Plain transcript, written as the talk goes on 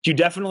You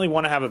definitely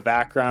want to have a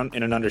background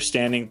and an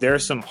understanding. There are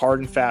some hard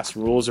and fast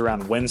rules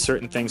around when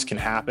certain things can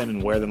happen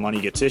and where the money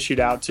gets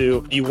issued out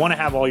to. You want to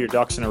have all your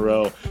ducks in a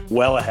row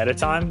well ahead of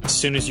time. As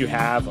soon as you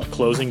have a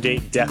closing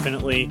date,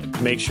 definitely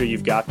make sure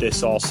you've got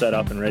this all set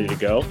up and ready to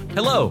go.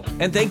 Hello,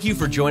 and thank you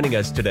for joining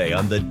us today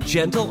on the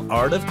Gentle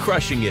Art of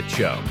Crushing It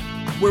show,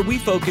 where we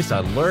focus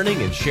on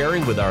learning and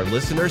sharing with our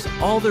listeners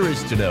all there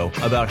is to know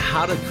about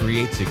how to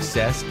create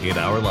success in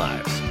our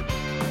lives.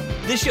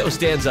 This show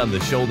stands on the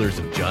shoulders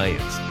of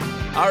giants.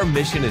 Our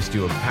mission is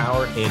to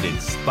empower and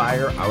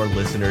inspire our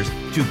listeners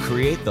to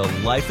create the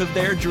life of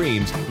their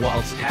dreams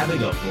whilst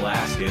having a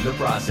blast in the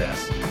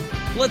process.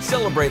 Let's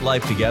celebrate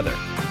life together.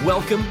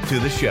 Welcome to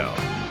the show.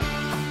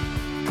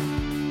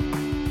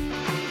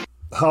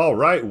 All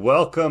right,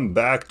 welcome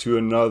back to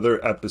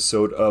another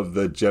episode of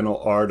the Gentle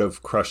Art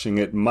of Crushing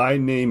It. My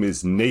name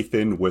is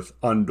Nathan with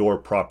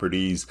Undor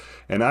Properties,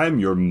 and I'm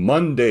your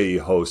Monday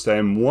host. I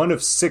am one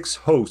of 6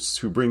 hosts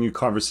who bring you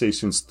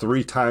conversations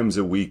 3 times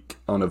a week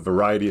on a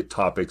variety of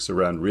topics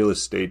around real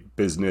estate,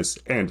 business,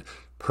 and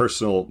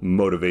personal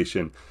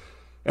motivation.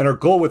 And our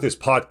goal with this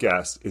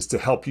podcast is to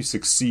help you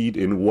succeed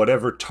in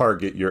whatever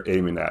target you're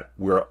aiming at.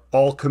 We're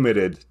all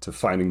committed to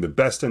finding the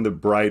best and the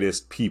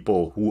brightest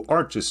people who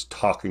aren't just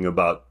talking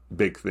about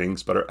big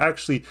things, but are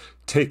actually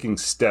taking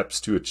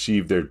steps to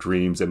achieve their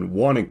dreams and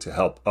wanting to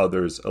help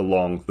others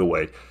along the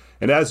way.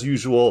 And as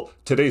usual,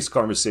 today's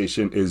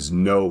conversation is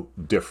no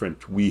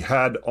different. We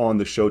had on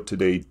the show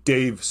today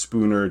Dave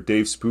Spooner.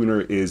 Dave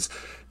Spooner is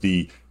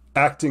the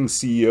acting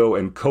CEO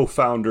and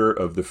co-founder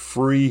of the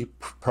free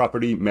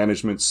property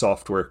management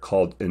software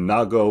called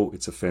Inago.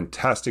 It's a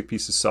fantastic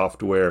piece of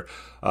software.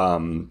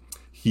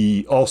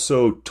 He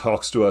also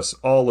talks to us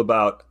all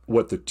about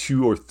what the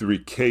 2 or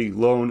 3K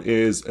loan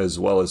is, as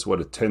well as what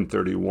a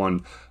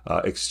 1031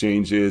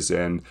 exchange is.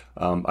 And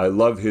I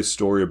love his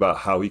story about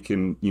how he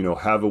can,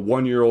 have a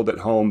 1-year-old at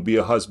home, be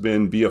a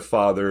husband, be a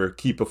father,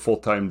 keep a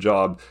full-time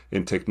job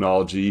in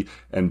technology,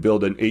 and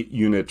build an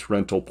 8-unit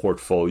rental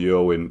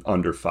portfolio in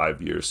under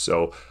 5 years.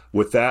 So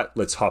with that,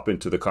 let's hop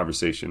into the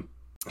conversation.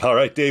 All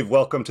right, Dave,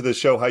 welcome to the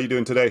show. How are you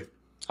doing today?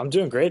 I'm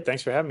doing great.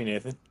 Thanks for having me,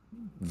 Nathan.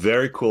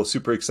 Very cool.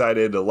 Super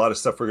excited. A lot of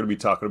stuff we're going to be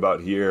talking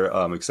about here.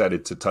 I'm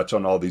excited to touch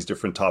on all these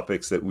different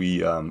topics that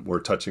we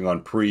were touching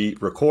on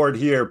pre-record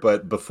here.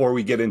 But before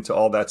we get into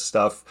all that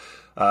stuff,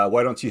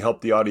 why don't you help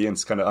the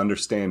audience kind of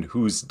understand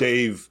who's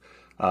Dave,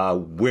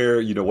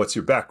 where, what's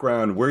your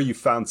background, where you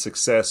found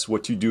success,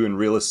 what you do in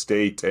real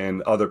estate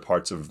and other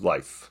parts of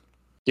life?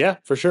 Yeah,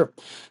 for sure.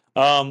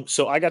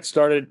 So I got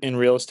started in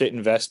real estate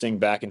investing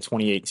back in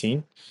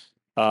 2018.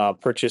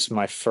 Purchased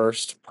my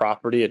first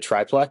property, a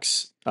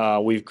triplex.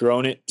 We've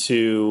grown it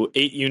to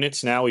 8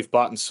 units now. We've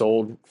bought and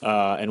sold,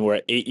 and we're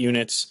at 8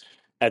 units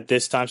at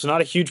this time. So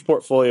not a huge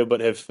portfolio,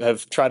 but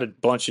have tried a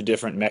bunch of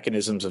different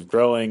mechanisms of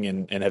growing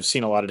and have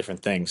seen a lot of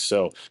different things.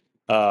 So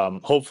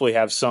hopefully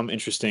have some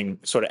interesting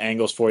sort of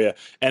angles for you.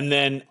 And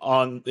then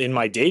in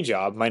my day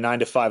job, my 9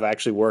 to 5, I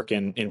actually work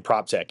in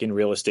prop tech, in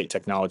real estate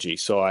technology.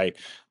 So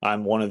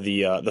I'm one of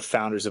the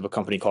founders of a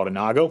company called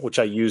Inago, which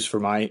I use for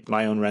my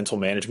own rental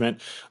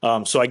management.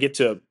 So I get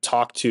to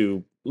talk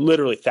to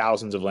literally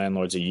thousands of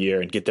landlords a year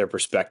and get their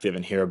perspective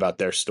and hear about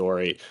their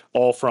story,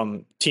 all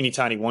from teeny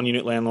tiny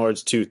 1-unit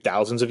landlords to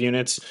thousands of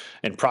units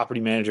and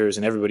property managers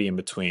and everybody in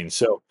between.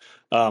 So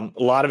a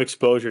lot of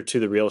exposure to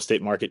the real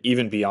estate market,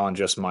 even beyond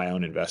just my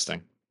own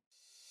investing.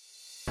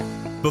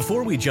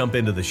 Before we jump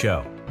into the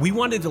show, we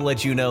wanted to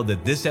let you know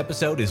that this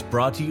episode is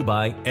brought to you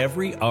by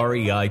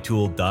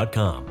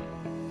EveryREITool.com.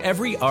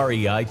 Every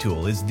REI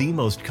Tool is the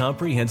most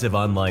comprehensive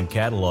online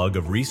catalog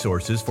of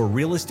resources for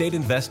real estate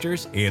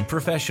investors and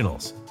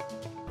professionals.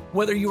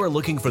 Whether you are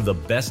looking for the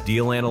best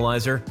deal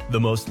analyzer, the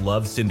most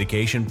loved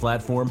syndication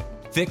platform,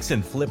 fix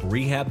and flip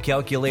rehab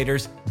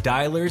calculators,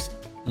 dialers,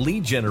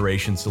 lead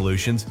generation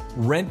solutions,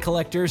 rent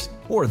collectors,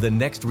 or the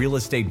next real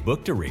estate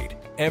book to read,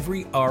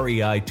 every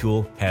REI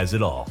Tool has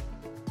it all.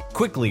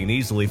 Quickly and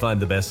easily find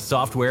the best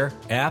software,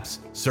 apps,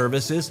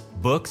 services,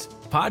 books,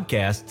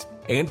 podcasts,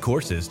 and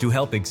courses to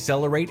help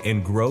accelerate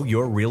and grow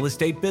your real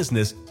estate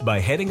business by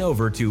heading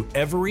over to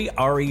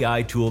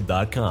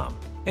EveryREITool.com.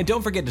 And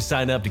don't forget to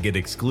sign up to get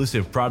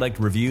exclusive product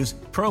reviews,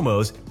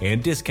 promos,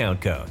 and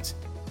discount codes.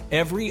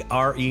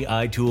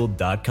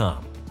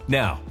 EveryREITool.com.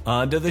 Now,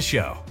 on to the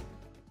show.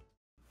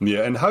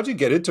 Yeah, and how'd you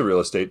get into real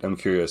estate? I'm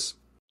curious.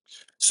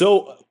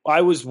 So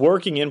I was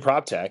working in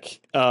prop tech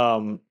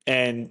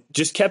and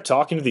just kept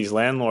talking to these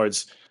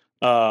landlords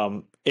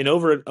and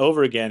over and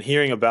over again,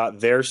 hearing about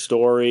their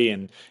story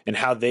and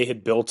how they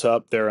had built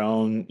up their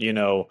own,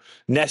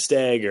 nest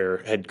egg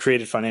or had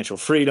created financial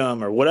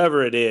freedom or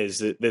whatever it is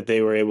that they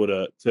were able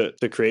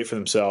to create for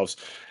themselves.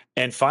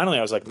 And finally,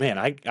 I was like, man,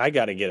 I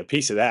got to get a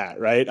piece of that,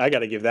 right? I got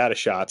to give that a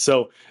shot.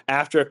 So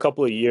after a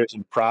couple of years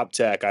in prop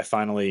tech, I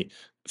finally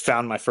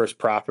found my first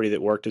property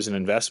that worked as an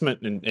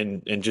investment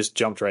and just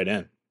jumped right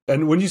in.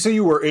 And when you say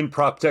you were in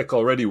prop tech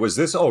already, was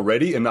this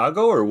already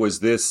Inago or was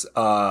this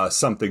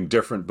something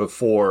different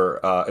before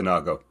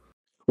Inago?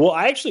 Well,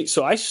 I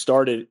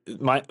started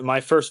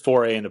my first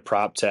foray into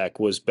prop tech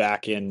was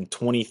back in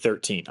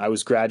 2013. I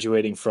was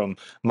graduating from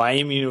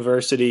Miami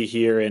University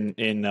here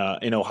in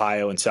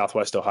Ohio, in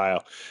Southwest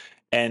Ohio,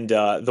 and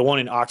the one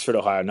in Oxford,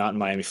 Ohio, not in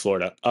Miami,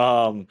 Florida.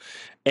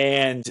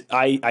 And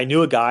I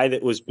knew a guy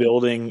that was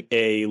building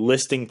a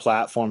listing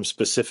platform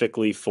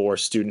specifically for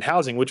student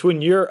housing, which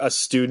when you're a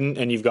student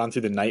and you've gone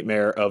through the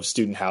nightmare of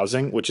student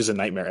housing, which is a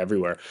nightmare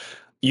everywhere,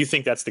 you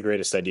think that's the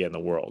greatest idea in the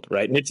world,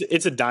 right? And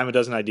it's a dime a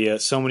dozen idea.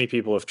 So many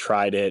people have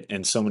tried it,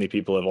 and so many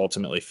people have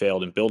ultimately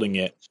failed in building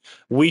it.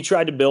 We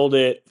tried to build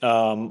it.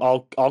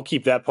 I'll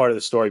keep that part of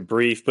the story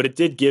brief, but it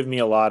did give me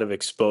a lot of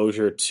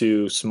exposure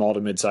to small to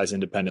mid-sized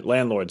independent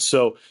landlords.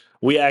 So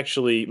we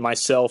actually,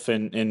 myself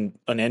and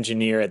an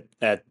engineer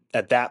at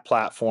that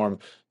platform,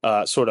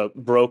 sort of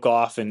broke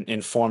off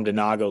and formed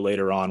Inago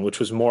later on, which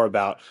was more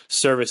about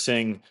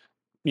servicing,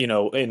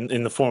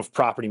 in the form of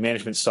property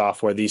management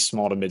software, these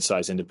small to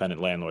mid-sized independent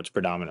landlords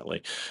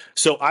predominantly.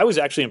 So I was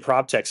actually in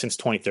prop tech since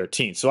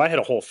 2013. So I had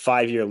a whole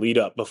 5-year lead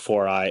up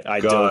before I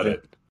dove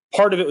in.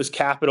 Part of it was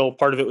capital,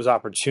 part of it was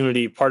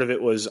opportunity, part of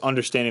it was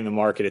understanding the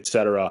market, et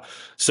cetera.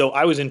 So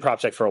I was in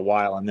prop tech for a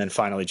while and then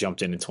finally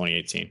jumped in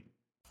 2018.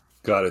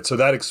 Got it. So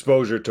that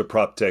exposure to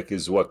prop tech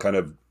is what kind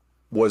of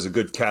was a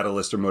good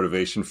catalyst or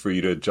motivation for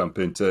you to jump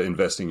into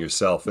investing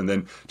yourself. And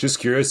then just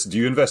curious, do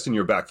you invest in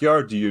your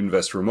backyard? Do you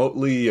invest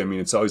remotely? I mean,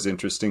 it's always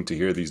interesting to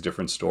hear these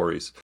different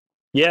stories.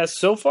 Yeah,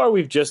 so far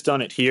we've just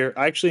done it here.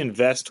 I actually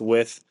invest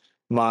with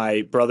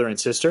my brother and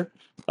sister.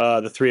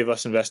 The three of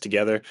us invest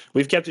together.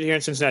 We've kept it here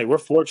in Cincinnati. We're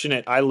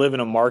fortunate. I live in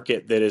a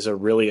market that is a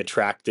really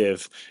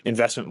attractive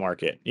investment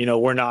market.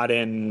 We're not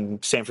in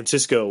San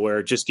Francisco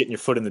where just getting your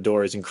foot in the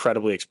door is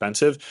incredibly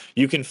expensive.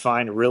 You can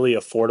find really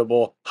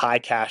affordable, high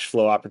cash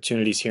flow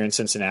opportunities here in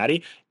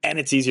Cincinnati, and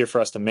it's easier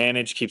for us to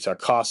manage, keeps our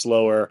costs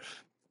lower,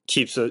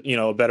 keeps a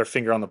better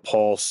finger on the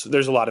pulse.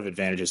 There's a lot of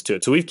advantages to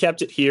it. So we've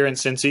kept it here in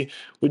Cincy.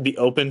 We'd be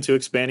open to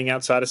expanding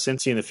outside of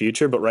Cincy in the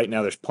future, but right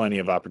now there's plenty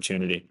of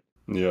opportunity.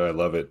 Yeah, I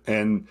love it.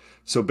 And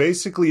so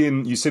basically,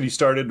 you said you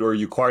started or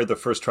you acquired the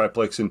first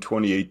triplex in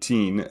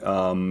 2018,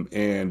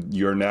 and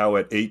you're now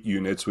at 8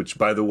 units, which,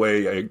 by the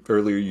way,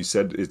 earlier you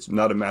said it's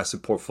not a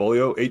massive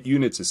portfolio. 8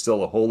 units is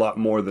still a whole lot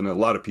more than a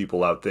lot of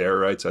people out there,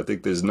 right? So I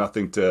think there's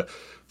nothing to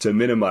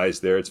minimize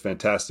there. It's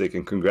fantastic,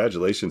 and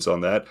congratulations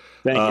on that.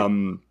 Thank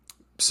you.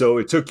 So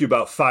it took you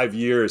about 5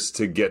 years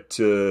to get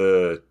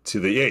to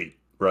the 8.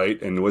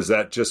 Right. And was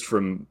that just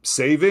from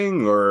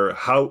saving, or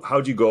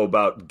how'd you go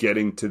about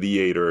getting to the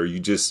 8? Or are you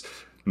just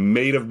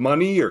made of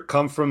money or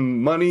come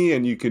from money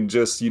and you can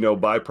just,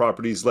 buy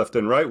properties left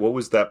and right? What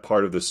was that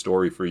part of the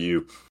story for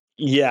you?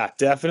 Yeah,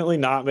 definitely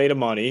not made of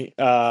money.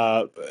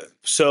 And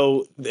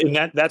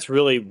that's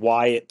really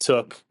why it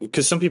took,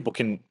 because some people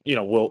can,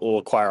 will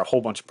acquire a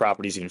whole bunch of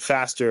properties even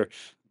faster.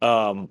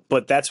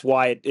 But that's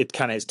why it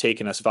kind of has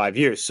taken us 5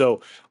 years.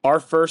 So our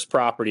first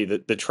property,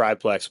 the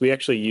triplex, we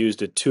actually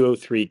used a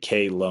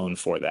 203K loan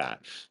for that.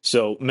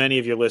 So many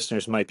of your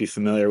listeners might be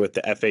familiar with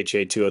the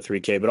FHA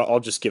 203K, but I'll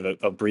just give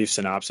a brief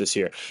synopsis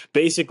here.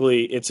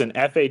 Basically, it's an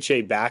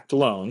FHA-backed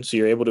loan, so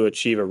you're able to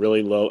achieve a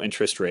really low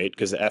interest rate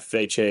because the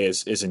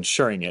FHA is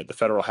insuring it, the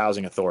Federal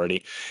Housing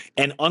Authority.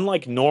 And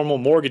unlike normal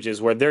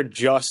mortgages where they're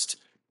just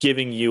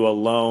giving you a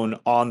loan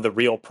on the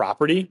real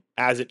property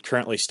as it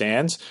currently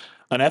stands,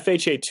 an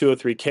FHA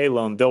 203K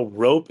loan, they'll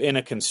rope in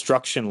a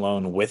construction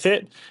loan with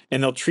it,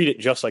 and they'll treat it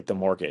just like the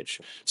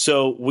mortgage.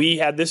 So we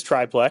had this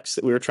triplex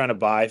that we were trying to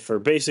buy for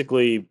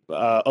basically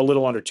a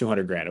little under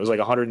 $200,000. It was like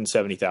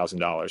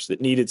 $170,000 that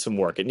needed some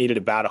work. It needed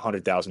about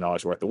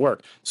 $100,000 worth of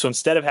work. So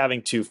instead of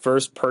having to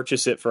first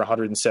purchase it for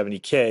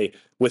 $170K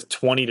with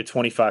 20 to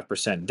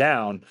 25%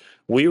 down,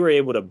 we were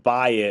able to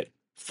buy it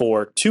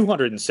for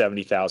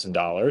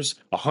 $270,000.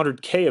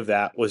 $100K of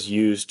that was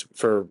used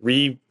for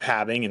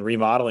rehabbing and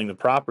remodeling the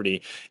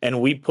property, and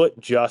we put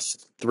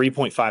just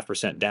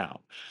 3.5% down.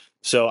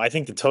 So I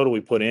think the total we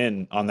put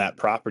in on that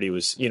property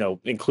was,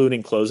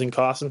 including closing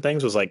costs and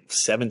things, was like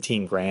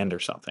 $17,000 or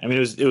something. I mean,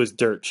 it was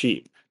dirt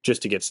cheap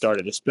just to get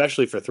started,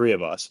 especially for three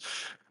of us.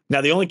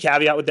 Now, the only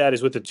caveat with that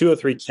is with the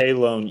 203K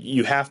loan,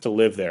 you have to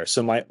live there.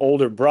 So my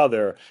older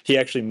brother, he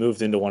actually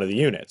moved into one of the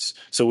units.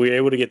 So we were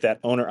able to get that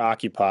owner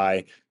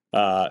occupied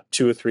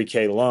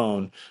 203K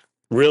loan,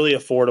 really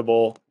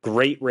affordable,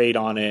 great rate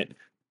on it,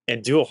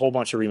 and do a whole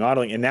bunch of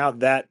remodeling. And now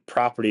that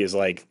property is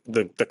like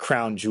the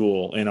crown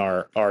jewel in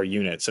our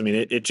units. I mean,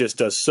 it just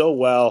does so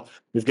well.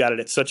 We've got it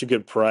at such a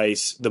good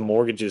price. The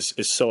mortgage is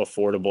so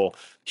affordable.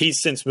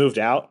 He's since moved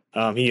out.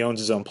 He owns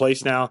his own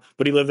place now,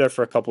 but he lived there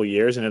for a couple of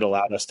years, and it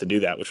allowed us to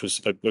do that, which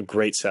was a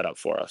great setup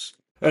for us.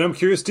 And I'm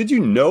curious, did you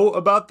know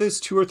about this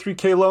 2 or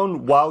 3K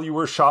loan while you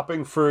were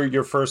shopping for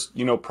your first,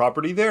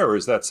 property there? Or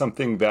is that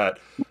something that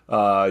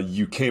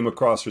you came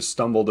across or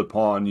stumbled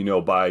upon,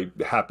 by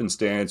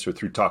happenstance or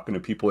through talking to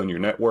people in your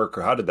network?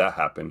 Or how did that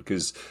happen?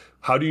 Because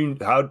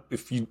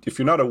if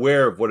you're not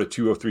aware of what a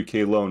 2 or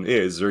 3K loan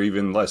is, or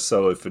even less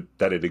so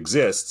that it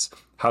exists,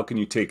 how can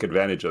you take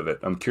advantage of it?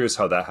 I'm curious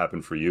how that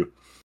happened for you.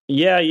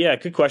 Yeah,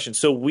 good question.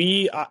 So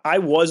I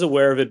was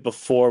aware of it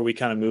before we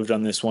kind of moved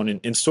on this one,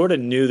 and sort of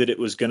knew that it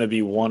was going to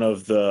be one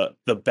of the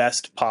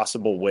best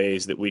possible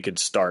ways that we could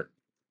start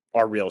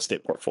our real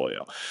estate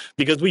portfolio,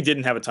 because we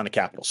didn't have a ton of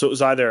capital. So it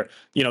was either,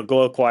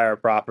 go acquire a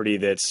property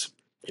that's,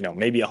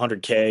 maybe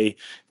 100K,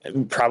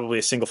 probably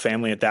a single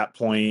family at that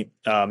point,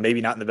 maybe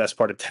not in the best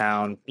part of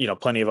town,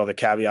 plenty of other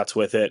caveats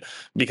with it,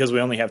 because we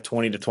only have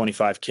 20 to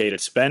 25K to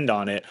spend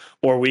on it,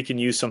 or we can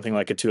use something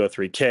like a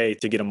 203K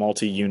to get a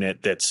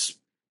multi-unit that's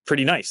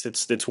pretty nice.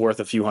 It's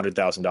worth a few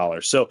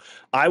 $100,000. So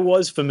I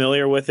was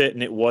familiar with it,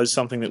 and it was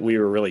something that we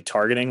were really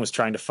targeting, was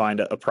trying to find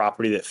a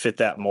property that fit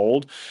that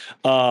mold.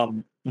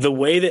 The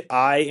way that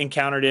I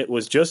encountered it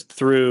was just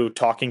through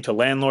talking to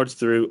landlords,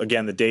 through,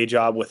 again, the day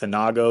job with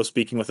Inago,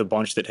 speaking with a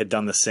bunch that had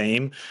done the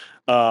same,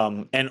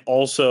 and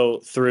also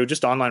through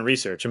just online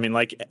research. I mean,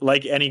 like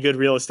any good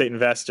real estate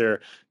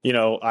investor,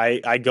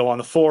 I go on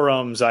the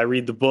forums, I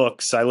read the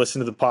books, I listen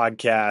to the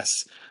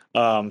podcasts.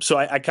 So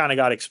I kind of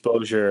got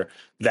exposure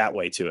that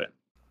way to it.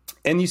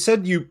 And you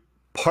said you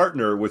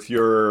partner with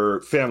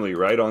your family,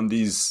 right, on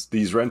these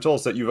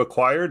rentals that you've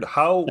acquired.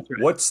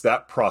 What's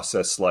that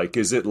process like?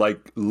 Is it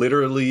like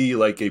literally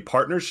like a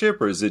partnership,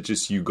 or is it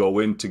just you go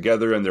in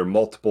together and there are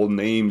multiple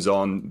names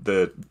on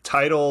the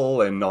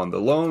title and on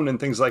the loan and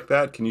things like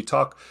that? Can you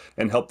talk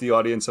and help the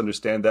audience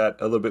understand that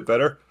a little bit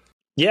better?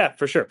 Yeah,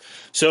 for sure.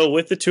 So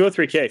with the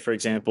 203K, for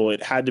example,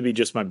 it had to be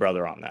just my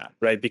brother on that,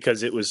 right?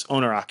 Because it was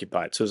owner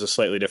occupied. So it was a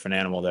slightly different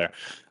animal there.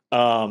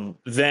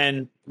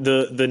 Then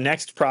the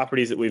next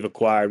properties that we've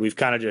acquired, we've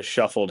kind of just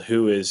shuffled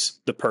who is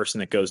the person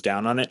that goes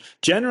down on it.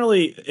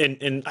 Generally,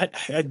 and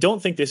I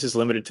don't think this is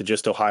limited to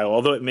just Ohio,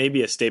 although it may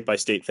be a state by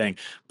state thing,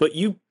 but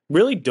you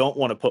really don't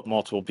want to put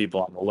multiple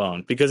people on the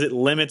loan because it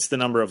limits the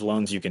number of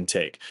loans you can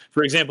take.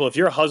 For example, if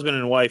you're a husband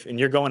and wife and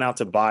you're going out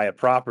to buy a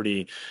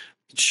property,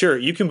 sure,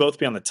 you can both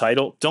be on the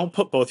title. Don't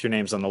put both your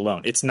names on the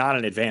loan. It's not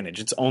an advantage.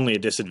 It's only a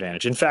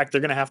disadvantage. In fact,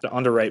 they're going to have to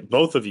underwrite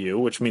both of you,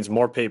 which means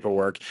more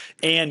paperwork,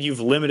 and you've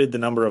limited the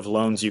number of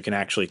loans you can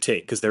actually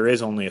take because there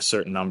is only a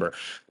certain number.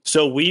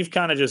 So we've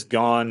kind of just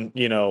gone,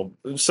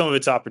 some of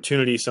it's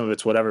opportunity, some of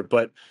it's whatever,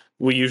 but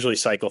we usually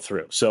cycle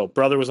through. So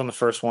brother was on the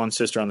first one,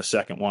 sister on the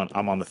second one,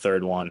 I'm on the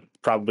third one,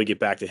 probably get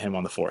back to him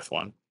on the fourth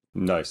one.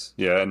 Nice.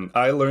 Yeah. And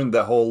I learned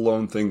that whole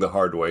loan thing the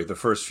hard way. The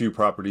first few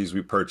properties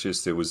we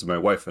purchased, it was my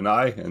wife and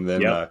I, and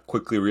then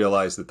quickly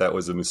realized that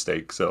was a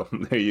mistake. So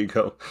there you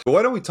go. But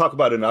why don't we talk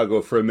about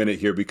Inago for a minute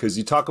here? Because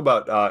you talk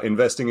about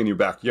investing in your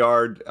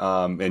backyard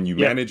and you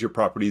manage your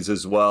properties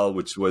as well,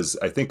 which was,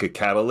 I think, a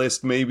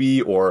catalyst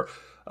maybe, or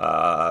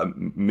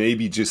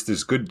maybe just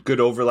there's good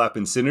overlap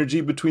and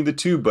synergy between the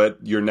two, but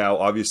you're now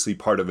obviously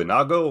part of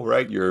Inago,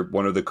 right? You're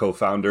one of the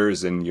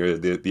co-founders and you're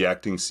the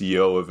acting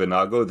CEO of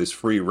Inago, this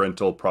free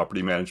rental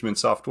property management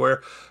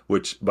software,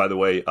 which, by the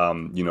way,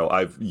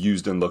 I've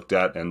used and looked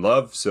at and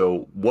love.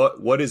 So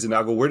what is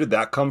Inago? Where did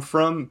that come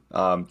from?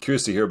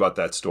 Curious to hear about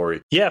that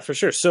story. Yeah, for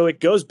sure. So it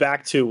goes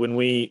back to when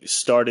we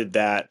started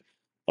that,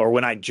 or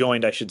when I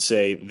joined, I should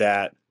say,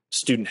 that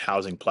student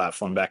housing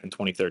platform back in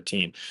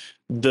 2013.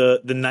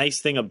 The nice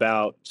thing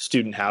about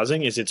student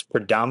housing is it's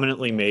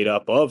predominantly made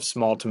up of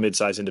small to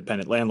mid-sized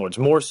independent landlords,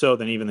 more so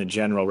than even the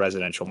general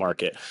residential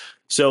market.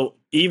 So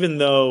even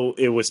though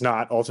it was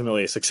not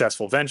ultimately a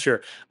successful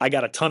venture, I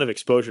got a ton of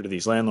exposure to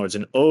these landlords,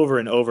 and over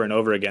and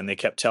over again, they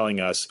kept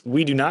telling us,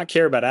 we do not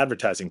care about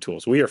advertising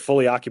tools. We are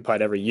fully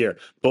occupied every year,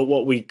 but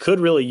what we could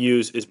really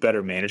use is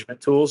better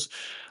management tools.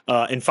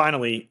 And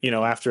finally,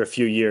 after a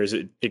few years,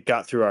 it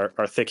got through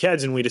our thick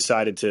heads, and we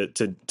decided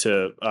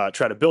to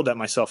try to build that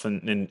myself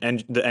and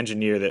the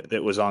engineer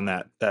that was on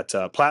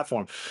that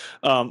platform.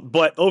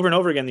 But over and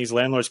over again, these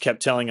landlords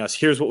kept telling us,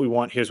 here's what we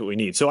want, here's what we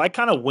need. So I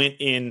kind of went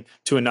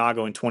into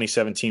Inago in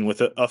 2017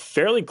 with a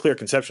fairly clear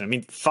conception. I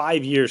mean,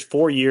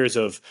 4 years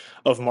of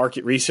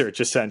market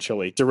research,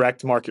 essentially,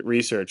 direct market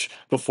research,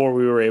 before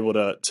we were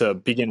able to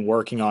begin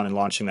working on and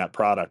launching that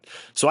product.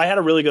 So I had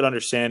a really good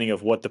understanding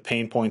of what the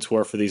pain points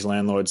were for these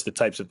landlords, the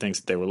types of things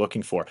that they were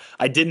looking for.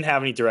 I didn't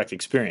have any direct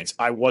experience.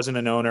 I wasn't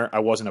an owner. I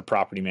wasn't a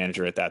property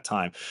manager at that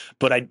time,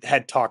 but I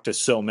had talked to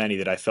so many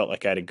that I felt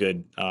like I had a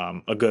good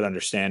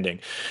understanding.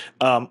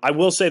 I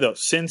will say, though,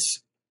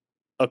 since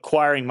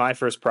acquiring my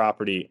first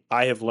property,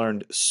 I have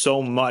learned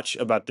so much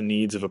about the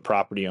needs of a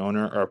property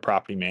owner or a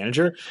property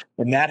manager,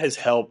 and that has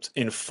helped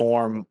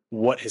inform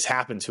what has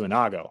happened to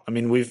Inago. I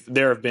mean,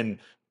 there have been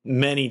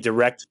many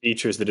direct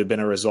features that have been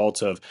a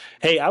result of,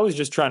 hey, I was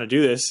just trying to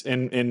do this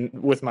in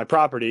with my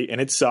property and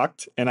it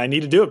sucked and I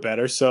need to do it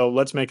better. So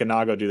let's make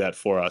Inago do that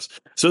for us.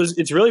 So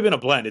it's really been a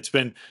blend. It's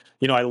been,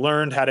 I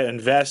learned how to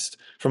invest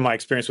from my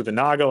experience with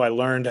Inago. I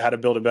learned how to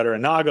build a better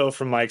Inago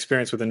from my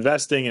experience with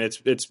investing. And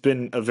it's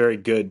been a very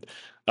good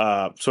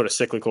sort of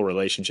cyclical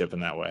relationship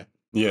in that way.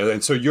 Yeah,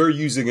 and so you're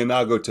using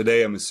Inago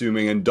today, I'm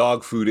assuming, and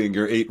dog fooding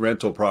your 8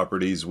 rental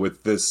properties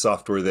with this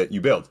software that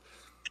you build.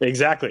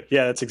 Exactly.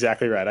 Yeah, that's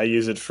exactly right. I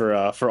use it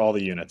for all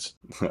the units.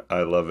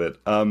 I love it.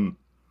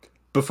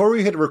 Before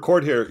we hit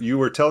record here, you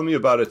were telling me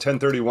about a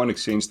 1031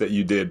 exchange that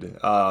you did.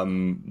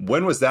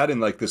 When was that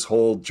in like this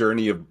whole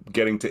journey of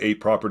getting to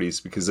 8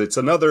 properties? Because it's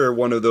another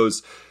one of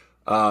those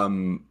I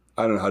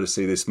don't know how to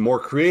say this, more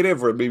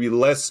creative or maybe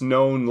less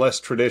known, less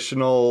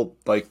traditional,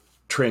 like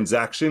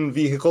transaction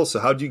vehicle. So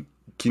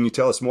can you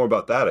tell us more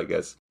about that, I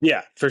guess?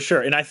 Yeah, for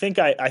sure. And I think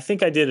I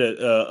did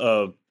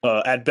a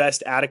at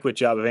best adequate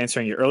job of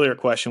answering your earlier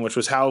question, which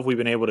was how have we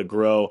been able to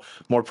grow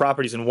more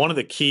properties? And one of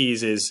the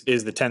keys is the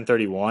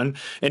 1031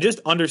 and just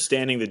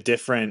understanding the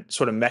different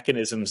sort of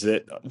mechanisms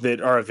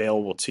that are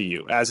available to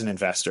you as an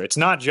investor. It's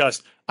not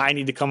just I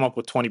need to come up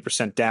with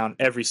 20% down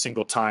every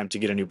single time to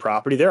get a new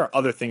property. There are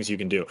other things you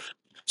can do.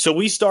 So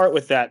we start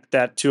with that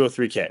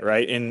 203K,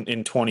 right, in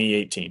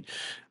 2018.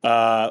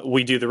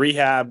 We do the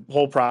rehab.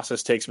 Whole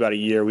process takes about a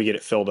year. We get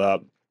it filled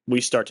up. We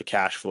start to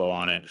cash flow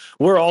on it.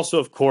 We're also,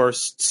 of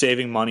course,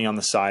 saving money on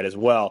the side as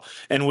well.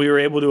 And we were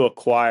able to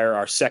acquire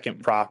our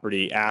second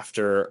property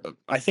after,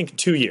 I think,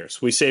 2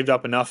 years. We saved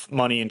up enough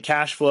money in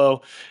cash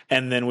flow,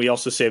 and then we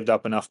also saved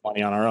up enough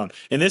money on our own.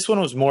 And this one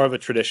was more of a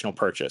traditional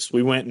purchase.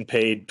 We went and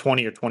paid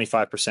 20 or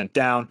 25%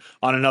 down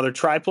on another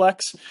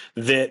triplex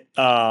that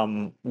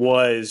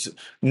was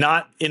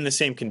not in the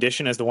same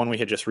condition as the one we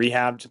had just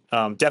rehabbed.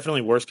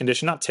 Definitely worse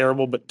condition, not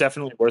terrible, but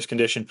definitely worse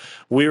condition.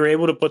 We were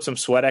able to put some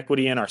sweat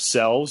equity in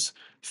ourselves,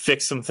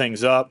 fix some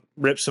things up,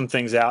 rip some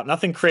things out.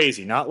 Nothing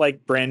crazy, not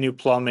like brand new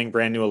plumbing,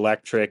 brand new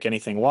electric,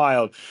 anything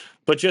wild,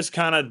 but just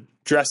kind of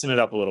dressing it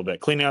up a little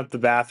bit, cleaning up the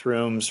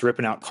bathrooms,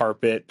 ripping out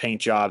carpet,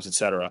 paint jobs,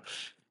 etc.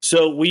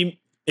 So we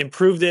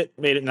improved it,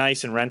 made it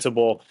nice and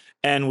rentable,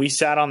 and we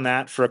sat on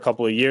that for a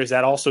couple of years.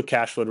 That also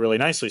cash flowed really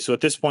nicely. So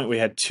at this point, we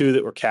had two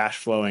that were cash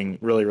flowing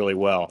really, really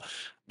well.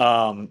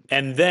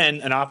 And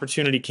then an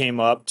opportunity came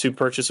up to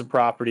purchase a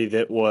property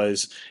that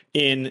was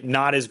in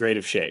not as great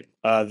of shape,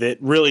 that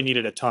really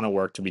needed a ton of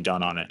work to be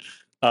done on it.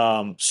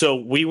 So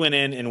we went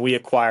in and we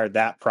acquired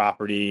that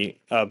property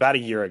about a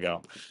year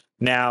ago.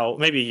 Now,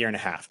 maybe a year and a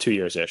half, 2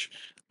 years-ish.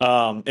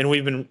 And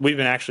we've been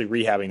actually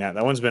rehabbing that.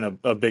 That one's been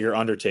a bigger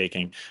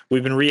undertaking.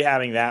 We've been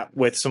rehabbing that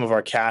with some of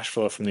our cash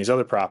flow from these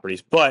other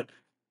properties. But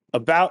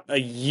about a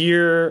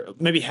year,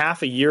 maybe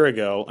half a year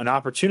ago, an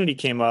opportunity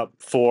came up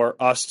for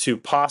us to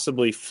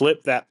possibly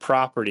flip that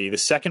property, the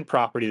second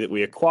property that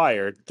we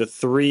acquired, the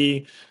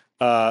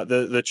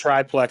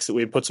triplex that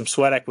we had put some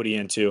sweat equity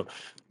into,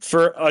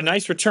 for a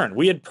nice return.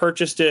 We had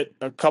purchased it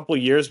a couple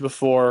of years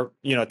before,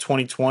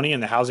 2020,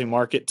 and the housing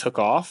market took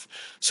off.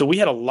 So we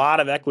had a lot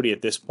of equity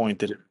at this point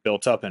that had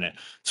built up in it.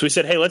 So we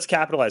said, hey, let's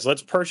capitalize.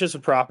 Let's purchase a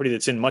property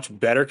that's in much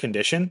better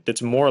condition,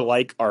 that's more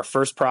like our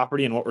first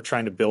property and what we're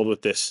trying to build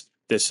with this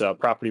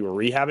property we're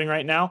rehabbing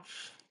right now.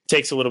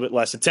 Takes a little bit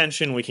less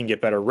attention. We can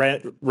get better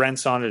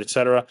rents on it, et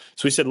cetera.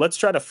 So we said, let's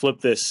try to flip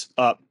this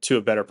up to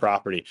a better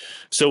property.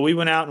 So we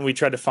went out and we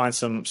tried to find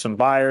some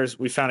buyers.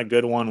 We found a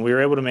good one. We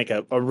were able to make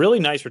a really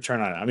nice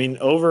return on it. I mean,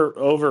 over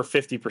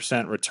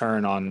 50%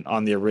 return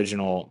on the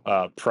original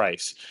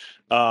price.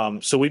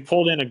 So we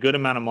pulled in a good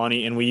amount of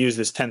money and we used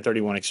this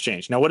 1031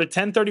 exchange. Now, what a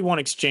 1031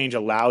 exchange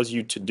allows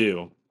you to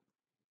do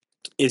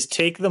is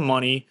take the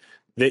money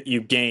that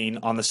you gain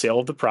on the sale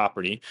of the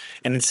property,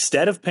 and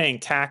instead of paying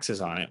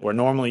taxes on it, where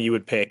normally you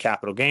would pay a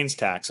capital gains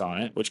tax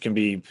on it, which can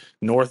be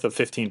north of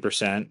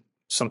 15%,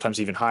 sometimes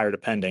even higher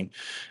depending,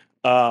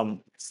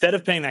 instead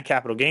of paying that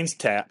capital gains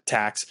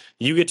tax,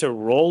 you get to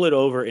roll it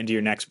over into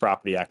your next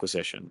property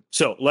acquisition.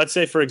 So let's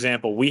say, for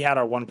example, we had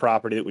our one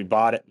property that we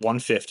bought at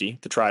 150,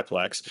 the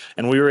triplex,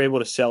 and we were able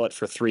to sell it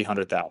for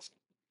 300,000.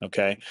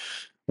 Okay,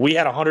 we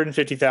had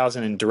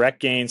 150,000 in direct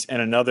gains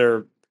and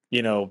another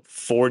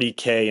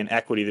 40K in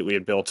equity that we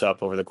had built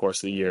up over the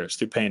course of the years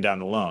through paying down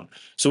the loan.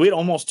 So we had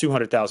almost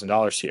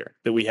 $200,000 here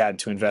that we had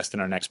to invest in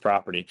our next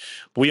property.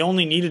 We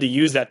only needed to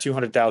use that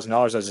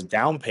 $200,000 as a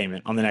down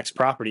payment on the next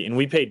property, and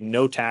we paid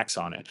no tax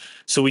on it.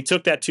 So we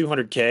took that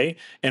 $200K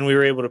and we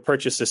were able to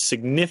purchase a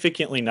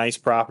significantly nice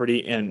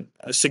property and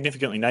a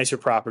significantly nicer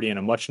property in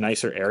a much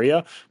nicer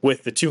area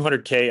with the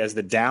 $200K as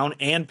the down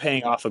and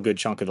paying off a good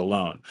chunk of the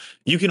loan.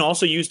 You can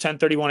also use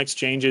 1031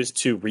 exchanges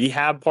to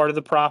rehab part of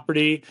the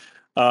property.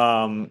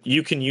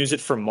 You can use it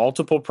for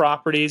multiple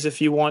properties if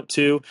you want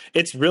to.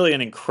 It's really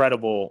an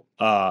incredible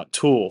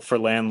tool for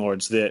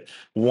landlords that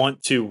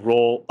want to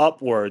roll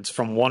upwards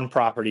from one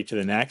property to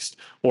the next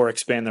or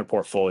expand their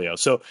portfolio.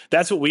 So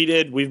that's what we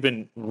did. We've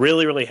been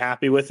really, really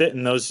happy with it.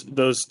 And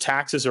those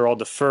taxes are all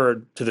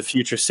deferred to the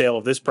future sale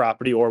of this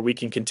property, or we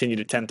can continue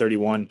to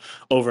 1031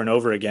 over and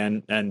over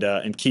again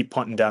and keep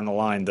punting down the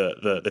line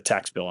the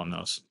tax bill on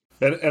those.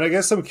 And I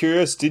guess I'm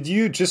curious, did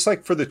you, just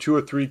like for the 2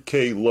 or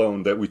 3K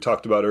loan that we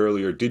talked about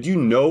earlier, did you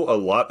know a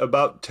lot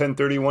about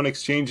 1031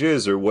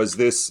 exchanges, or was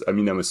this,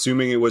 I'm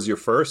assuming it was your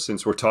first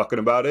since we're talking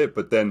about it,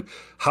 but then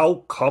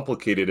how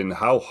complicated and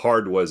how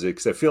hard was it?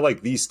 Because I feel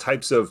like these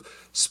types of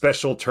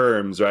special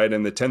terms, right?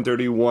 And the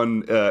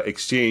 1031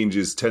 exchange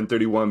is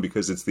 1031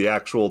 because it's the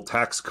actual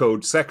tax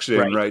code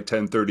section, right?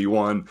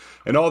 1031,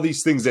 and all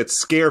these things that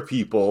scare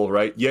people,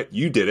 right? Yet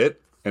you did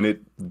it. And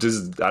it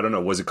just, I don't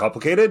know, was it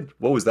complicated?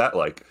 What was that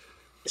like?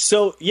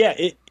 So, yeah,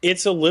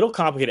 it's a little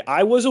complicated.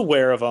 I was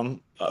aware of them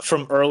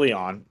from early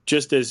on,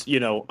 just as,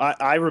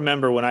 I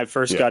remember when I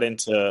first got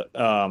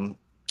into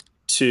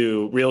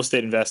into real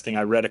estate investing,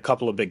 I read a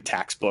couple of big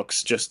tax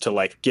books just to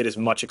like get as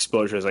much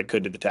exposure as I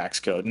could to the tax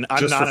code. And I'm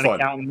Just not for an fun.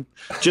 accountant,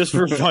 just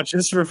for fun,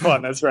 just for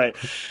fun. That's right.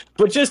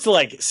 But just to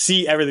like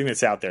see everything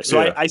that's out there.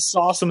 So Yeah. I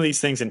saw some of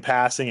these things in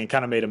passing and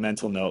kind of made a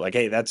mental note like,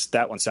 hey,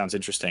 that one sounds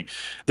interesting.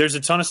 There's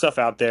a ton of stuff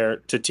out there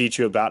to teach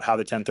you about how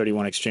the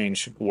 1031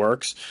 exchange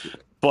works.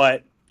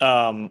 But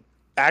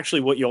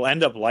actually what you'll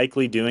end up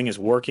likely doing is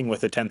working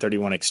with a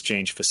 1031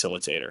 exchange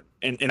facilitator.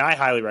 And I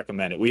highly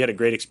recommend it. We had a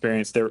great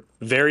experience. They're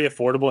very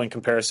affordable in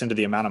comparison to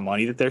the amount of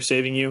money that they're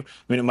saving you. I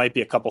mean, it might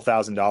be a couple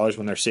 $1,000s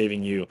when they're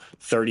saving you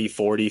 30,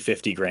 40,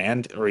 50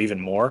 grand or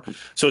even more.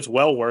 So it's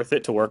well worth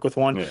it to work with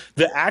one. Yeah.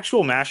 The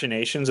actual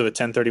machinations of a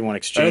 1031 And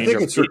exchange. I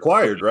think it's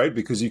required, right?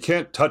 Because you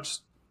can't touch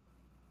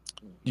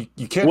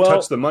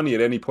touch the money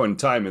at any point in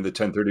time in the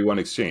 1031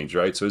 exchange,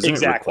 right? So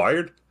isn't it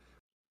required?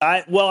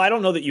 I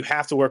don't know that you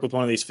have to work with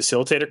one of these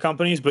facilitator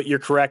companies, but you're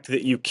correct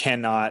that you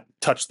cannot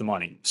touch the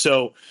money.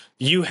 So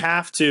you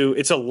have to,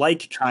 it's a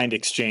like kind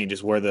exchange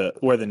is where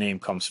the name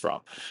comes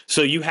from.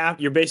 So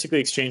you're basically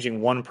exchanging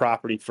one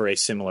property for a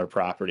similar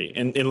property.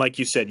 And like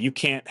you said, you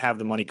can't have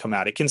the money come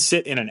out. It can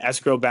sit in an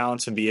escrow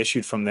balance and be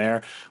issued from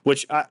there,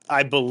 which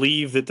I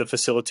believe that the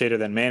facilitator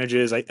then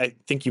manages. I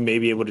think you may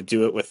be able to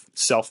do it with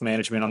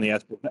self-management on the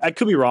escrow. I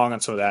could be wrong on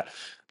some of that.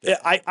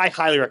 I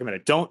highly recommend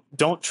it.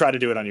 Don't try to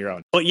do it on your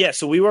own. But yeah,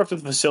 so we worked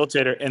with a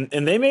facilitator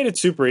and they made it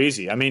super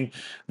easy. I mean,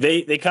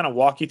 they kind of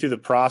walk you through the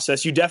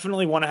process. You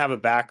definitely want to have a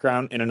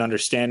background and an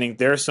understanding.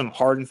 There are some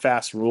hard and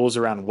fast rules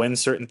around when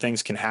certain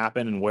things can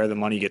happen and where the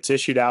money gets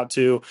issued out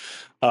to,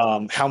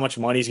 how much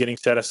money is getting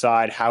set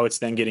aside, how it's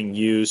then getting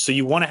used. So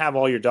you want to have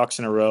all your ducks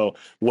in a row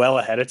well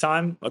ahead of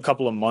time, a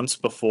couple of months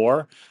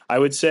before. I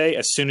would say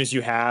as soon as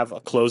you have a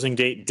closing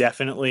date,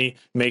 definitely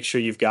make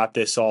sure you've got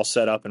this all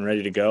set up and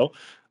ready to go.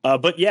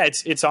 But yeah,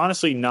 it's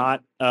honestly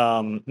not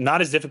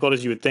as difficult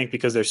as you would think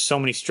because there's so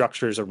many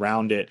structures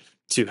around it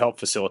to help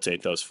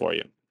facilitate those for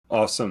you.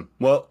 Awesome.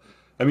 Well,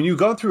 I mean, you've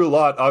gone through a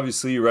lot,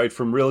 obviously, right?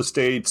 From real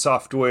estate,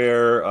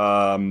 software,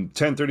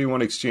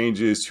 1031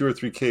 exchanges, 2 or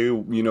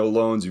 3K,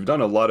 loans. You've done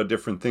a lot of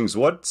different things.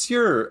 What's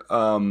your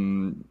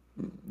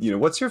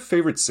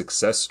favorite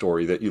success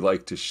story that you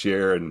like to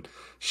share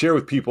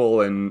with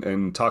people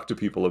and talk to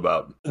people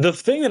about? The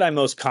thing that I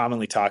most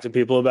commonly talk to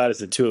people about is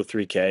the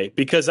 203K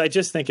because I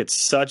just think it's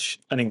such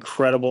an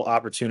incredible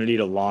opportunity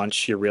to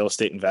launch your real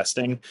estate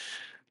investing.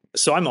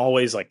 So I'm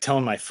always like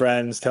telling my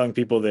friends, telling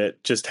people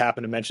that just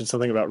happen to mention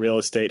something about real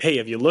estate, hey,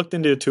 have you looked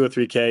into a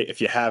 203K? If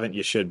you haven't,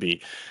 you should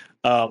be.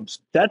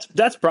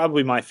 That's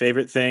probably my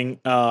favorite thing.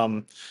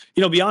 Beyond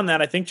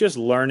that, I think just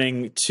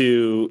learning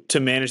to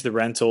manage the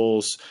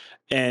rentals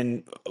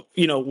and,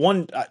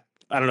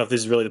 I don't know if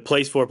this is really the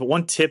place for it, but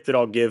one tip that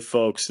I'll give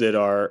folks that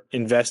are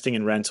investing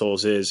in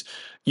rentals is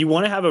you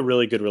want to have a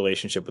really good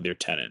relationship with your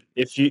tenant.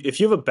 If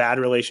you have a bad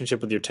relationship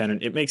with your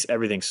tenant, it makes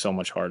everything so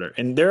much harder.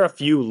 And there are a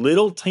few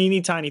little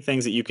tiny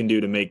things that you can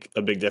do to make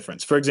a big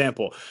difference. For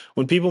example,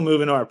 when people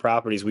move into our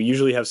properties, we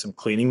usually have some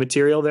cleaning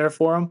material there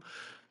for them.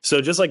 So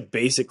just like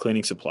basic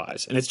cleaning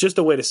supplies. And it's just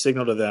a way to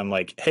signal to them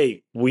like,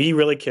 hey, we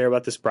really care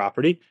about this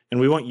property and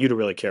we want you to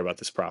really care about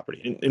this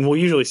property. And we'll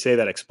usually say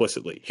that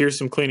explicitly. Here's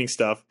some cleaning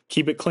stuff.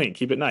 Keep it clean.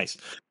 Keep it nice.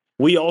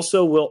 We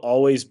also will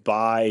always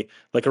buy,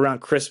 like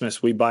around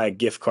Christmas, we buy a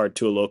gift card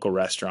to a local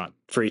restaurant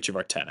for each of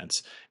our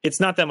tenants. It's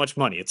not that much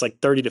money. It's like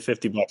 30 to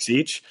 50 bucks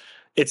each.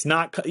 It's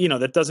not,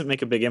 that doesn't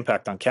make a big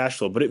impact on cash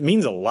flow, but it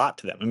means a lot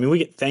to them. I mean, we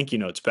get thank you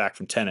notes back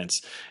from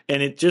tenants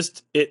and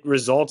it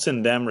results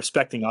in them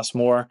respecting us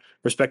more,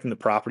 respecting the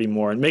property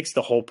more, and makes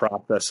the whole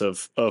process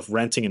of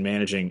renting and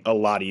managing a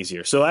lot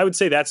easier. So I would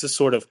say that's a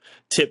sort of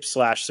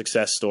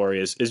tip/success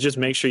story is just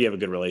make sure you have a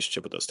good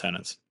relationship with those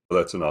tenants. Well,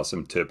 that's an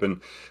awesome tip.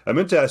 And I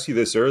meant to ask you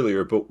this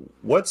earlier, but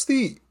what's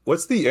the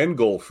end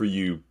goal for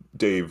you,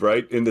 Dave,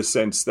 right? In the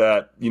sense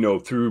that,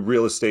 through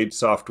real estate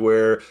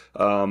software,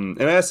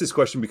 and I ask this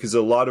question because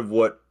a lot of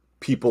what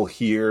people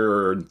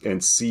hear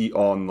and see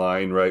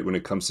online, right, when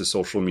it comes to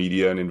social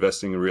media and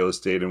investing in real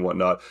estate and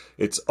whatnot,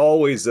 it's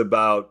always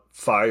about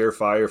fire.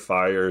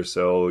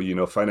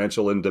 So,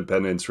 financial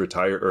independence,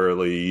 retire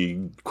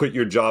early, quit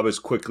your job as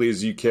quickly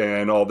as you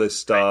can, all this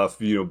stuff,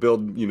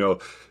 build,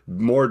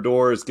 more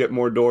doors, get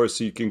more doors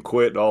so you can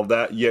quit, all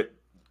that. Yet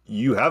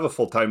you have a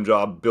full-time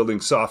job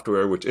building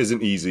software, which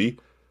isn't easy.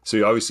 So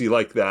you obviously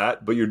like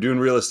that, but you're doing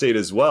real estate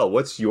as well.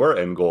 What's your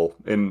end goal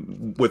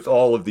with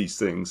all of these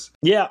things?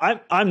 Yeah,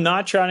 I'm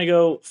not trying to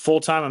go full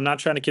time. I'm not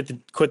trying to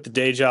quit the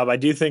day job. I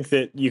do think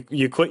that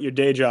you quit your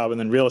day job and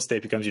then real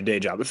estate becomes your day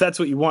job. If that's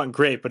what you want,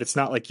 great. But it's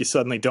not like you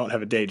suddenly don't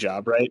have a day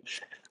job, right?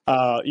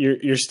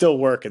 You're still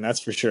working,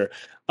 that's for sure.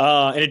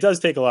 And it does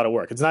take a lot of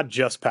work. It's not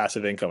just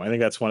passive income. I think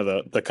that's one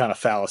of the kind of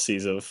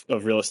fallacies of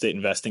real estate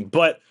investing.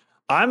 But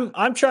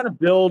I'm trying to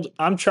build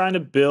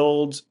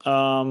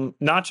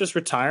not just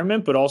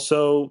retirement, but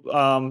also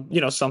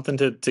something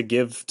to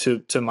give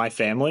to my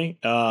family.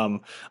 I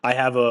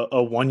have a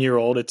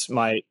 1-year-old. It's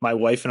my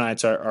wife and I.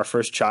 It's our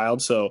first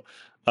child. So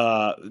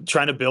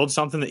trying to build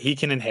something that he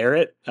can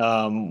inherit,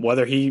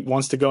 whether he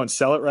wants to go and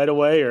sell it right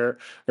away or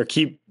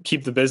keep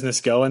the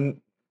business going.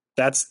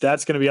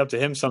 that's going to be up to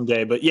him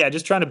someday. But yeah,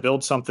 just trying to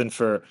build something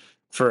for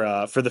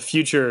the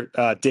future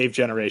Dave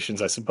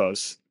generations, I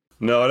suppose.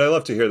 No, and I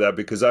love to hear that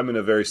because I'm in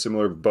a very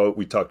similar boat.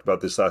 We talked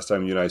about this last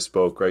time you and I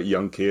spoke, right?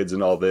 Young kids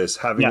and all this,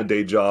 having Yeah. a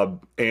day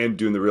job and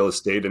doing the real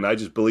estate. And I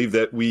just believe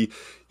that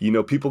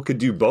people could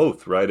do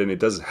both, right? And it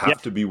doesn't have Yeah.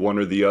 to be one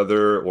or the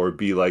other or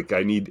be like,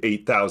 I need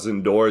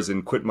 8,000 doors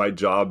and quit my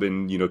job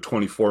in,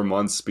 24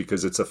 months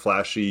because it's a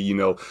flashy,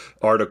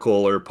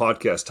 article or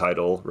podcast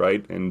title,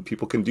 right? And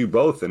people can do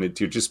both and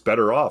you're just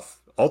better off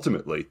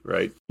ultimately,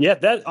 right? Yeah,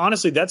 that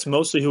honestly, that's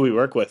mostly who we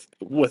work with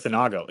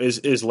Inago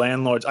is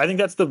landlords. I think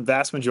that's the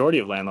vast majority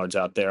of landlords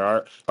out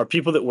there are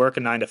people that work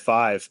a 9 to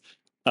 5,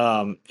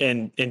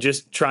 and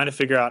just trying to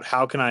figure out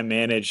how can I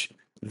manage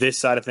this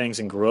side of things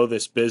and grow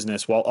this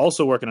business while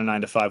also working a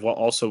 9 to 5, while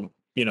also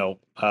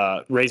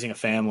raising a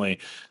family,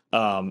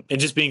 and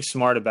just being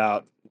smart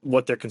about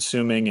what they're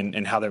consuming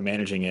and how they're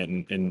managing it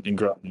and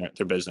growing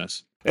their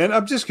business. And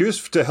I'm just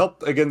curious to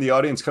help, again, the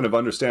audience kind of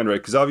understand,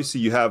 right? Because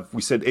obviously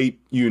we said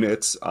 8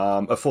 units,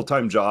 a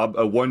full-time job,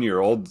 a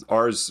 1-year-old.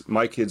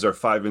 My kids are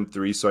 5 and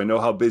 3, so I know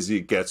how busy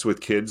it gets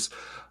with kids.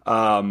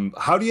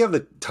 How do you have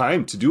the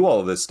time to do all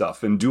of this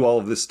stuff and do all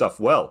of this stuff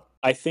well?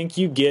 I think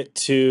you get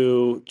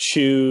to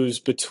choose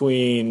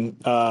between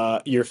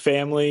your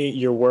family,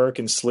 your work,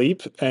 and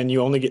sleep, and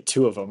you only get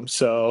 2 of them.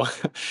 So,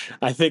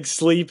 I think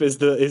sleep is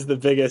the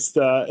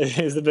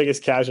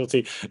biggest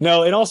casualty.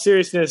 No, in all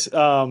seriousness,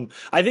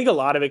 I think a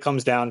lot of it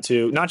comes down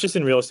to not just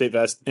in real estate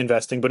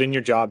investing, but in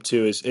your job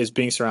too, is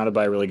being surrounded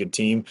by a really good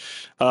team.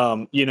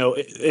 To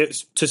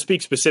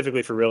speak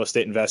specifically for real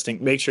estate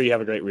investing, make sure you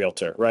have a great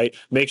realtor, right?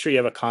 Make sure you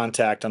have a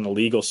contact on the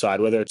legal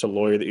side, whether it's a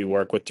lawyer that you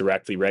work with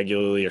directly,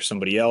 regularly, or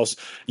somebody else.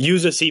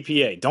 Use a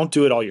CPA. Don't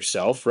do it all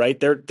yourself, right?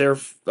 They're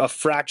a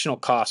fractional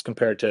cost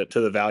compared to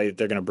the value that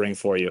they're going to bring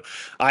for you.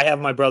 I have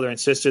my brother and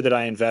sister that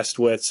I invest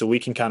with, so we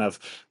can kind of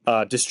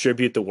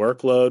distribute the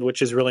workload,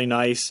 which is really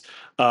nice.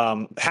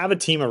 Have a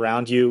team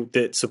around you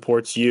that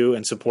supports you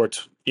and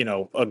supports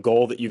a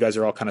goal that you guys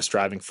are all kind of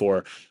striving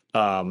for.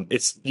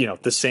 It's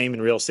the same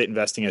in real estate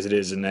investing as it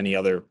is in any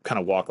other kind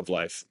of walk of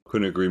life.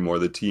 Couldn't agree more.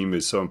 The team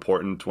is so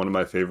important. One of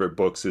my favorite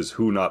books is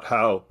Who Not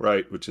How,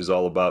 right? Which is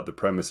all about, the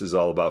premise is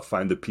all about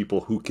find the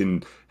people who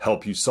can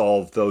help you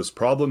solve those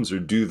problems or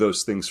do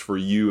those things for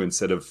you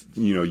instead of,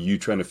 you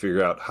trying to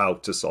figure out how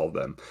to solve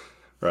them.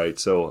 Right.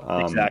 So,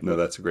 Exactly. no,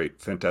 that's a great,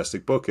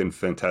 fantastic book and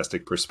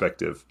fantastic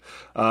perspective.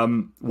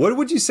 What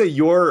would you say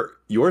your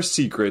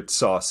secret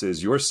sauce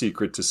is, your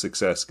secret to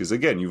success? Because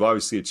again, you've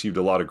obviously achieved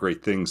a lot of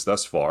great things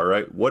thus far,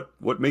 right?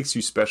 What makes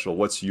you special?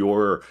 What's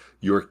your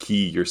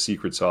key, your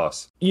secret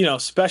sauce?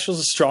 Special is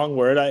a strong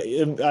word.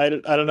 I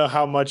don't know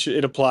how much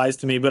it applies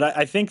to me, but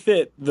I think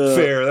that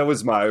Fair. That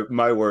was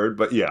my word,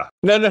 but yeah.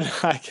 No,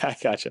 I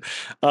gotcha.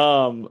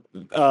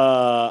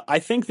 I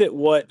think that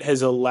what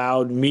has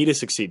allowed me to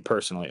succeed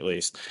personally, at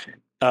least,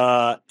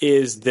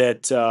 is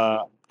that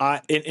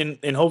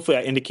and hopefully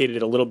I indicated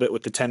it a little bit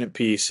with the tenant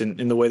piece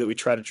and in the way that we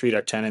try to treat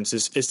our tenants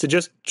is to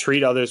just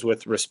treat others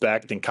with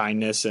respect and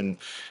kindness and,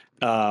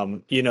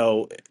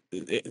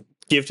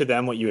 give to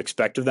them what you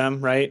expect of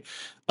them, right?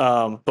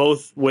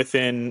 Both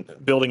within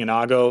building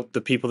Inago,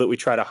 the people that we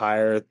try to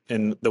hire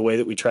and the way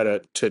that we try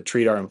to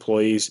treat our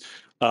employees,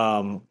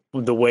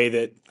 the way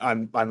that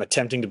I'm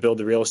attempting to build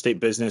the real estate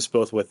business,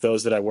 both with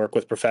those that I work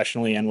with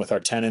professionally and with our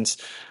tenants.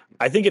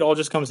 I think it all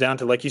just comes down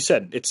to, like you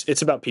said,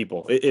 it's about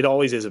people. It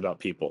always is about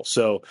people.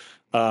 So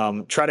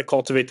try to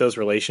cultivate those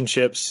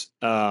relationships,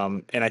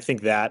 and I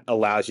think that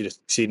allows you to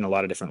succeed in a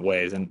lot of different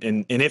ways.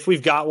 And if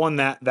we've got one,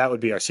 that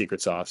would be our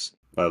secret sauce.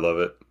 I love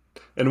it.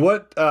 And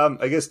what,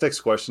 I guess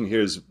next question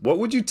here is, what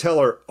would you tell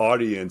our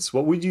audience?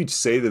 What would you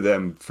say to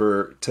them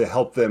to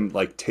help them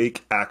like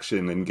take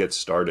action and get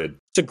started?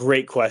 It's a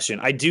great question.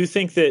 I do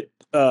think that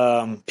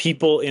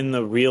people in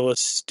the real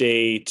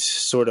estate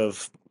sort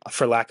of,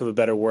 for lack of a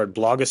better word,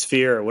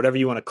 blogosphere or whatever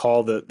you want to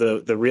call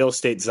the real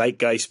estate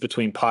zeitgeist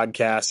between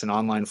podcasts and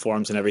online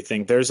forums and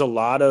everything, there's a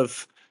lot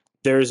of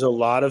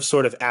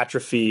sort of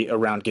atrophy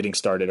around getting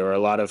started, or a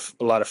lot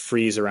of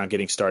freeze around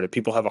getting started.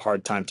 People have a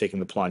hard time taking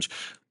the plunge.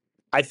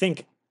 I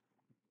think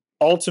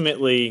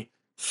ultimately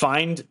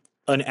find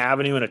an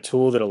avenue and a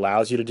tool that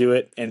allows you to do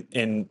it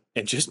and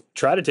just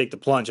try to take the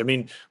plunge. I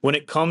mean, when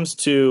it comes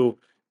to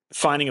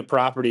finding a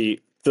property,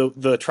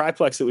 the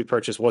triplex that we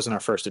purchased wasn't our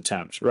first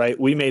attempt, right?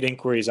 We made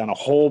inquiries on a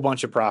whole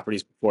bunch of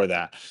properties before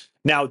that.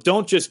 Now,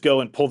 don't just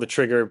go and pull the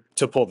trigger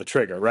to pull the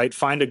trigger, right?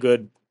 Find a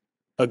good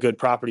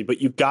property,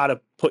 but you've got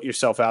to put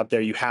yourself out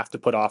there. You have to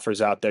put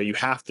offers out there. You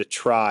have to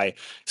try.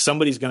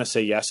 Somebody's going to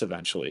say yes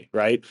eventually,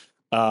 right?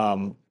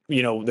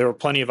 There were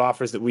plenty of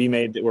offers that we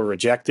made that were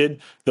rejected.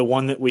 The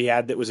one that we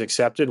had that was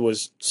accepted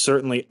was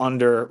certainly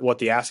under what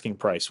the asking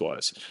price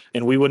was,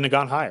 and we wouldn't have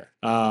gone higher.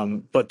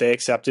 But they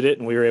accepted it,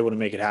 and we were able to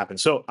make it happen.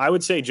 So I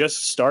would say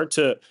just start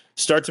to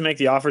make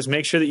the offers.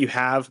 Make sure that you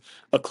have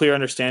a clear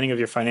understanding of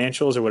your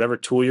financials or whatever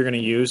tool you're going to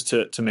use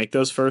to make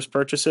those first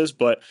purchases.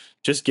 But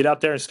just get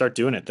out there and start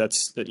doing it.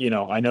 That's,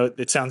 I know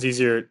it sounds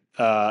easier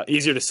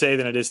easier to say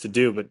than it is to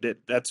do, but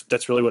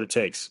that's really what it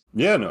takes.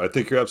 Yeah, no, I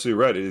think you're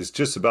absolutely right. It is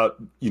just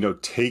about,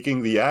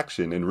 taking the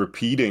action and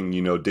repeating,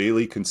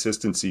 daily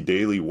consistency,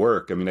 daily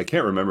work. I mean, I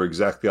can't remember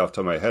exactly off the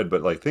top of my head,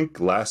 but I think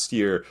last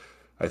year,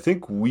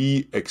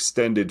 we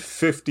extended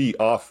 50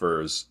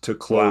 offers to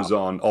close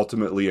on,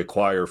 ultimately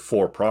acquire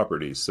 4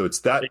 properties. So it's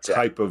that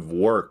type of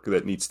work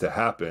that needs to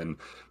happen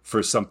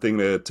for something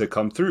to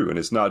come through. And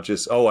it's not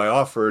just, I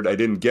offered, I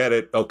didn't get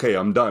it. Okay,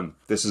 I'm done.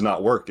 This is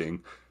not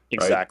working.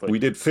 Exactly. Right? We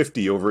did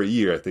 50 over a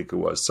year, I think it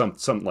was,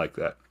 something like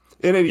that.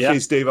 In any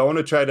case, Dave, I want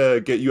to try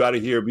to get you out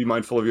of here. Be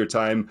mindful of your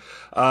time.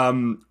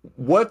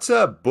 What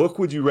book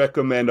would you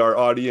recommend our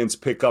audience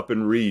pick up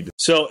and read?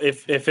 So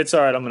if it's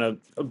all right, I'm going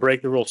to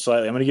break the rules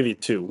slightly. I'm going to give you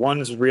 2.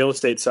 One is real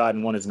estate side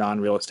and one is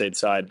non-real estate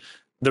side.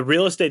 The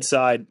real estate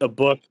side, a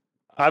book,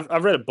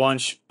 I've read a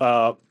bunch.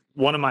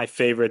 One of my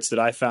favorites that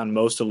I found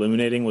most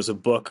illuminating was a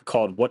book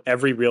called What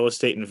Every Real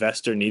Estate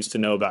Investor Needs to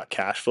Know About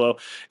Cash Flow.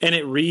 And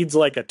it reads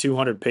like a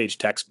 200-page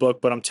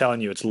textbook, but I'm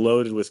telling you, it's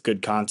loaded with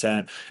good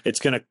content.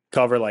 It's going to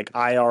cover like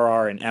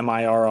IRR and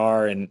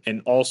MIRR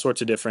and all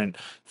sorts of different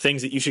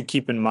things that you should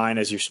keep in mind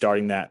as you're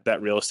starting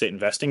that real estate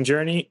investing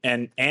journey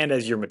and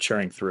as you're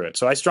maturing through it.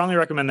 So I strongly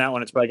recommend that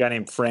one. It's by a guy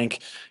named Frank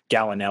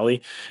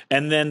Gallinelli.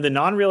 And then the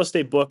non-real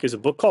estate book is a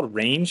book called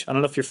Range. I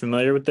don't know if you're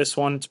familiar with this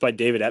one. It's by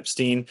David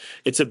Epstein.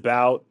 It's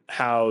about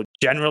how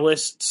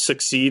generalists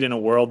succeed in a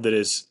world that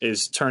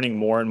is turning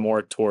more and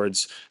more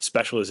towards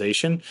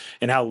specialization,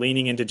 and how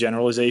leaning into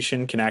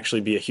generalization can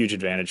actually be a huge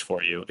advantage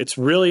for you. It's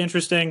really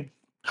interesting.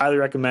 Highly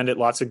recommend it.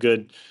 Lots of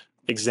good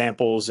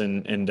examples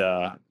and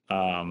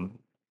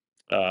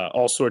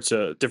all sorts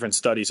of different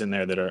studies in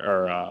there that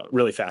are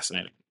really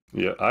fascinating.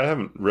 Yeah, I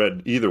haven't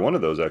read either one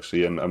of those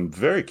actually, and I'm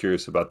very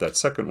curious about that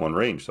second one,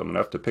 Range. So I'm gonna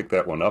have to pick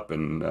that one up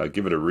and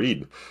give it a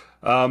read.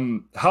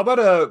 How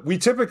about we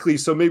typically,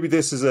 so maybe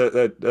this is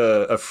a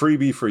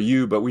freebie for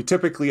you, but we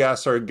typically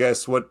ask our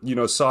guests what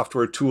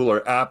software, tool,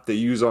 or app they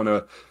use on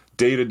a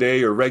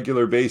day-to-day or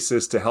regular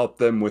basis to help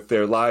them with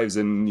their lives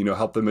and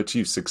help them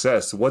achieve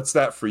success. What's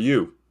that for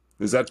you?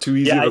 Is that too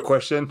easy of a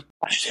question?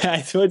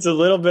 It's a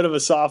little bit of a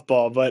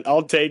softball, but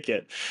I'll take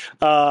it.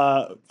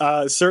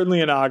 Certainly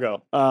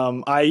Inago.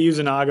 I use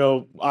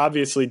Inago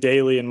obviously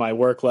daily in my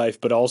work life,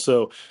 but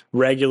also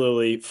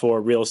regularly for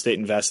real estate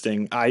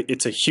investing.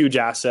 It's a huge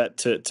asset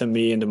to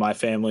me and to my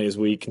family as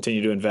we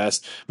continue to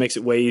invest. Makes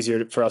it way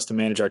easier for us to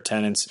manage our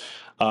tenants.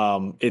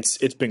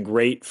 It's been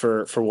great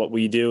for what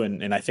we do,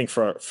 and I think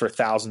for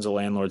thousands of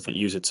landlords that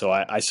use it. So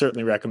I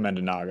certainly recommend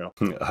Inago.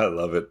 I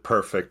love it.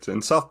 Perfect.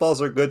 And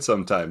softballs are good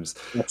sometimes.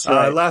 That's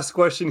right. Last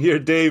question here,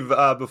 Dave,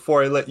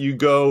 before I let you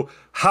go.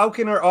 How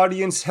can our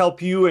audience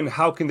help you, and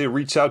how can they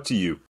reach out to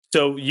you?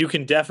 So you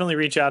can definitely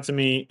reach out to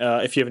me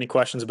if you have any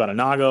questions about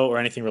Inago or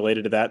anything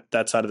related to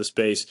that side of the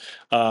space.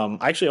 I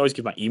actually always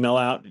give my email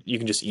out. You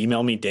can just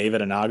email me,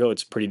 Dave@Inago.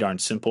 It's pretty darn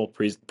simple,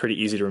 pretty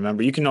easy to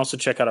remember. You can also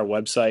check out our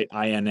website,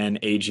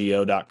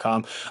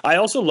 innago.com. I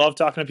also love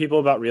talking to people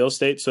about real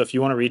estate. So if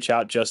you want to reach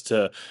out just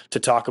to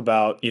talk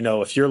about,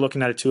 if you're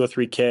looking at a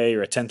 203K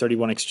or a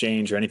 1031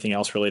 exchange or anything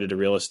else related to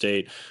real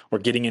estate or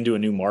getting into a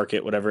new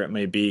market, whatever it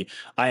may be,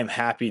 I am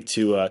happy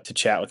to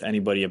chat with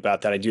anybody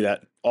about that. I do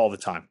that all the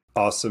time.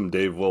 Awesome,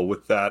 Dave. Well,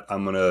 with that,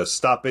 I'm going to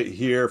stop it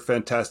here.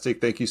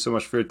 Fantastic. Thank you so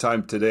much for your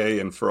time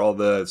today and for all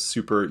the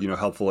super,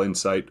 helpful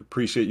insight.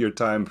 Appreciate your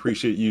time.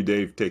 Appreciate you,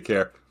 Dave. Take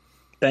care.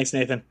 Thanks,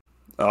 Nathan.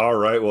 All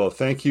right. Well,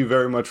 thank you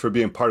very much for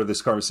being part of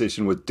this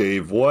conversation with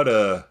Dave. What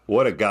a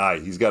guy.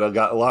 He's got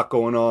a lot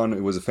going on.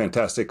 It was a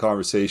fantastic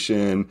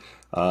conversation.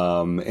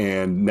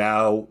 And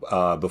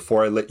now,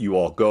 before I let you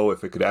all go,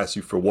 if I could ask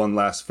you for one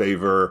last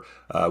favor,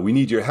 we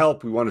need your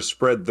help. We want to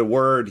spread the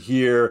word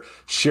here,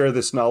 share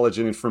this knowledge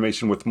and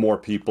information with more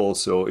people.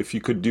 So if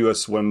you could do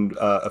us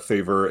a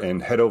favor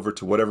and head over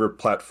to whatever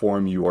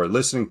platform you are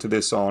listening to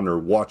this on or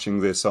watching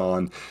this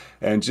on,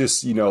 and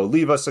just,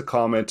 leave us a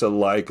comment, a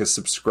like, a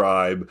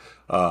subscribe.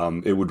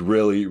 It would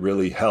really,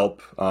 really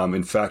help.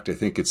 In fact, I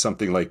think it's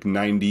something like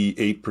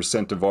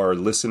 98% of our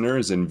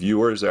listeners and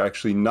viewers are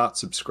actually not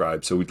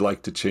subscribed. So we'd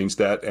like to change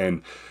that.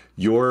 And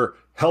your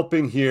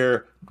helping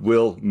here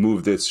will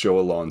move this show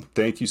along.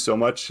 Thank you so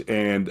much.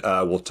 And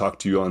we'll talk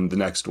to you on the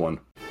next one.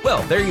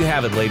 Well, there you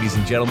have it, ladies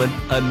and gentlemen.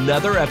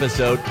 Another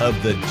episode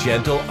of The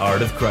Gentle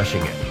Art of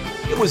Crushing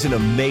It. It was an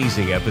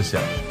amazing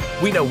episode.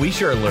 We know we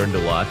sure learned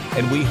a lot,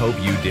 and we hope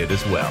you did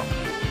as well.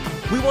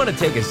 We want to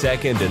take a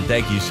second and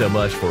thank you so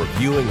much for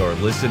viewing or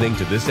listening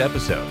to this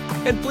episode.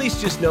 And please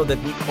just know that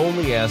we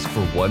only ask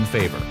for one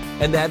favor,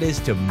 and that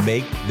is to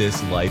make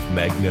this life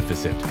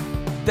magnificent.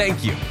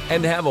 Thank you,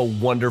 and have a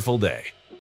wonderful day.